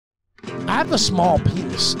I have a small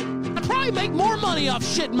penis. I probably make more money off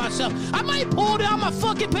shitting myself. I might pull down my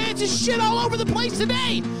fucking pants and shit all over the place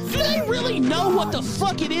today. Do they really know what the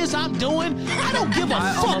fuck it is I'm doing? I don't give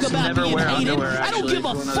a fuck about being hated. I don't give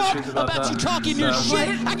a fuck about you talking your shit.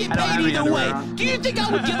 I get paid either way. Do you think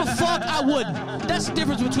I would give a fuck? I wouldn't. That's the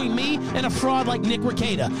difference between me and a fraud like Nick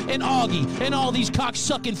Rekieta and Augie and all these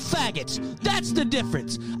cocksucking faggots. That's the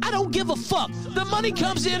difference. I don't give a fuck. The money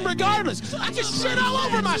comes in regardless. I can shit all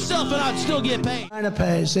over myself and I'd still get paid. China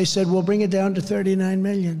pays. They said we'll bring it down to 39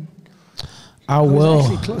 million. I will. was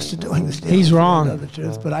actually close to doing this. He's wrong. The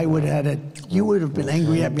truth, but I would have had it. You would have been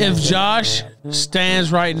angry at me. If Josh stands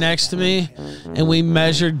right next to me and we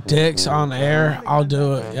measure dicks on air, I'll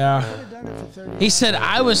do it. Yeah. He said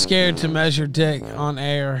I was scared to measure dick on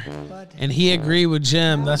air, and he agreed with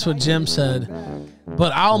Jim. That's what Jim said.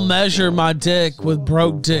 But I'll measure my dick with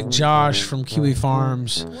Broke Dick Josh from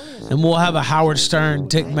Kiwifarms, and we'll have a Howard Stern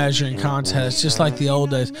dick measuring contest, just like the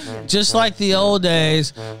old days. Just like the old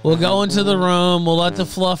days, we'll go into the room, we'll let the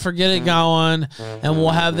fluffer get it going, and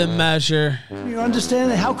we'll have them measure. You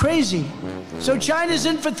understand how crazy? So China's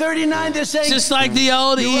in for 39. They're saying just like the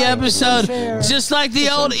old E episode. Just like the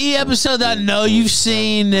old E episode that I know you've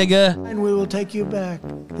seen, nigga. And we will take you back.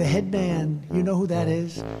 The head man, you know who that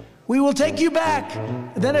is? We will take you back.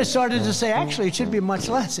 And then I started to say, actually, it should be much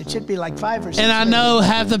less. It should be like 5 or 6. And I know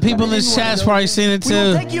half the people in this chat's probably seen it too. We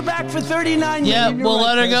will take you back for 39. Yep, we'll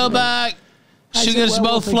let her go back. She gets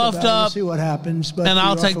both fluffed up. See what happens. But and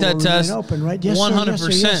I'll take that test. Open, right? Yes,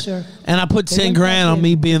 100%. Yes, sir. And I put 10 grand on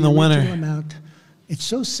me being the winner. It's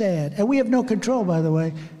so sad. And we have no control, by the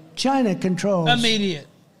way. China controls. Immediate.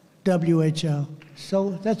 WHO.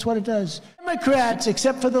 So that's what it does. Democrats,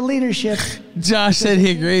 except for the leadership. Josh said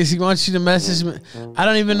he agrees. He wants you to message me. I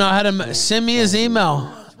don't even know how to send me his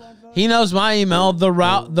email. He knows my email, the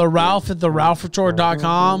Ralph at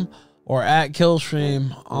theralphreport.com or at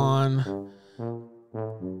Killstream on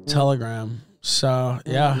Telegram. So,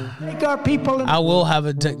 yeah. Make our people I will have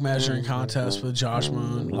a dick measuring contest with Josh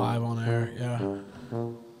Moon live on air. Yeah.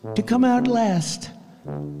 To come out last.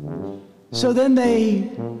 So then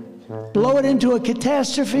they blow it into a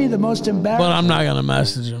catastrophe, the most embarrassing. But I'm not going to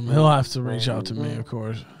message him. He'll have to reach out to me, of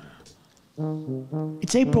course.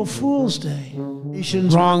 It's April Fool's Day.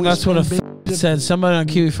 Wrong. That's what said. Somebody on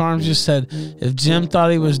Kiwifarms just said, if Jim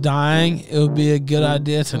thought he was dying, it would be a good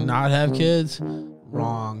idea to not have kids.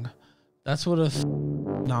 Wrong. That's what a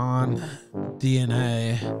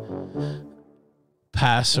non-DNA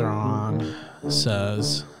passer on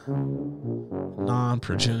says.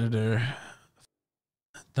 Non-progenitor.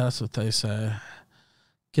 That's what they say.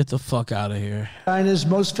 Get the fuck out of here. China's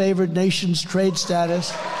most favored nation's trade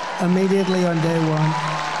status immediately on day one.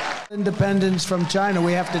 Independence from China,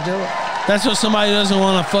 we have to do it. That's what somebody doesn't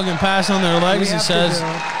want to fucking pass on their legacy says.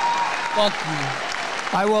 Fuck you.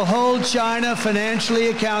 I will hold China financially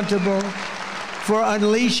accountable for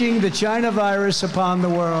unleashing the China virus upon the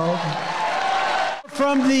world.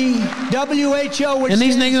 From the WHO, which and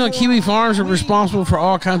these niggas on Kiwifarms are responsible for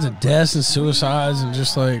all kinds of deaths and suicides and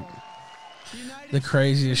just like the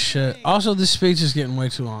craziest shit. Also, this speech is getting way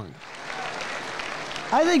too long.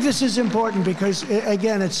 I think this is important because,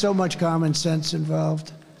 again, it's so much common sense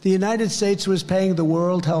involved. The United States was paying the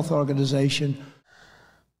World Health Organization.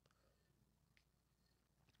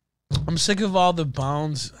 I'm sick of all the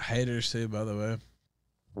Bones haters too, by the way.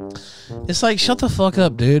 It's like, shut the fuck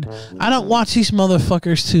up, dude. I don't watch these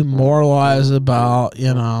motherfuckers to moralize about,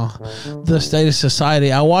 you know, the state of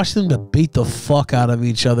society. I watch them to beat the fuck out of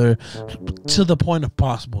each other to the point of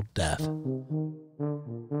possible death.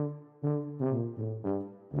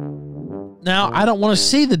 Now, I don't want to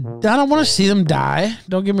see them die.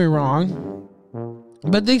 Don't get me wrong.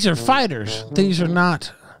 But these are fighters. These are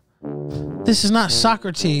not. This is not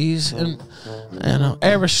Socrates and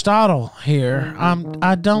Aristotle here.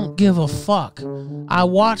 I don't give a fuck. I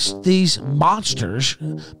watch these monsters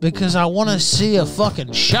because I want to see a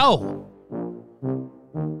fucking show.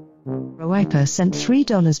 Groyper sent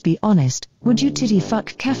 $3. Be honest, would you titty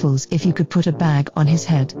fuck Keffels if you could put a bag on his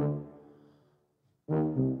head?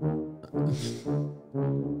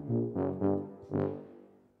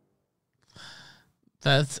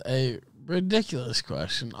 That's a ridiculous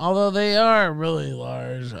question. Although they are really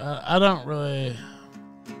large. I don't really.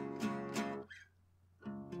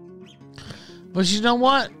 But you know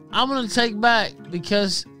what? I'm gonna take back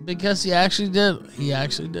because he actually did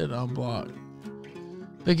unblock.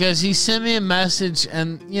 Because he sent me a message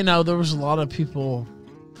and you know there was a lot of people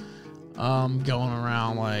going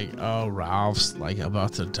around like, oh, Ralph's like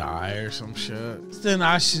about to die or some shit. Then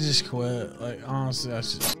I should just quit. Like honestly, I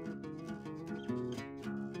should.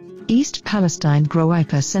 East Palestine.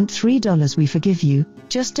 Groyper sent $3. We forgive you,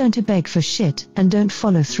 just don't beg for shit and don't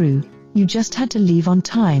follow through. You just had to leave on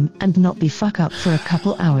time and not be fuck up for a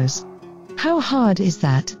couple hours. How hard is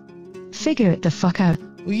that? Figure it the fuck out.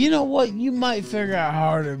 Well, you know what? You might figure out how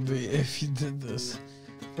hard it'd be if you did this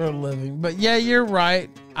for a living. But yeah, you're right.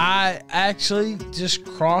 I actually just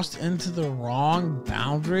crossed into the wrong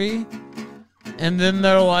boundary. And then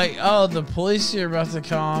they're like, oh, the police are about to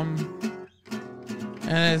come.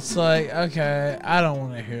 And it's like, okay, I don't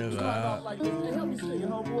want to hear that.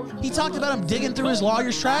 He talked about him digging through his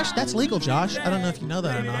lawyer's trash. That's legal, Josh. I don't know if you know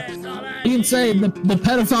that or not. You can say the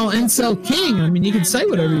pedophile incel king. I mean, you can say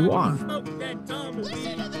whatever you want.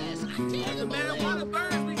 Listen to this.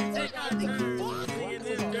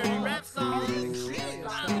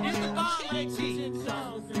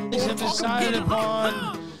 He's decided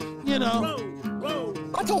upon, you know.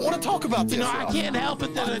 I don't want to talk about this. You know, I can't help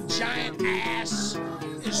it that a giant ass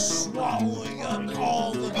is swallowing up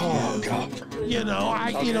all the. Oh God. You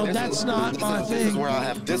know, that's not my thing.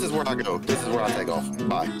 This is where I go. This is where I take off.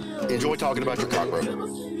 Bye. Enjoy talking about your cock, bro.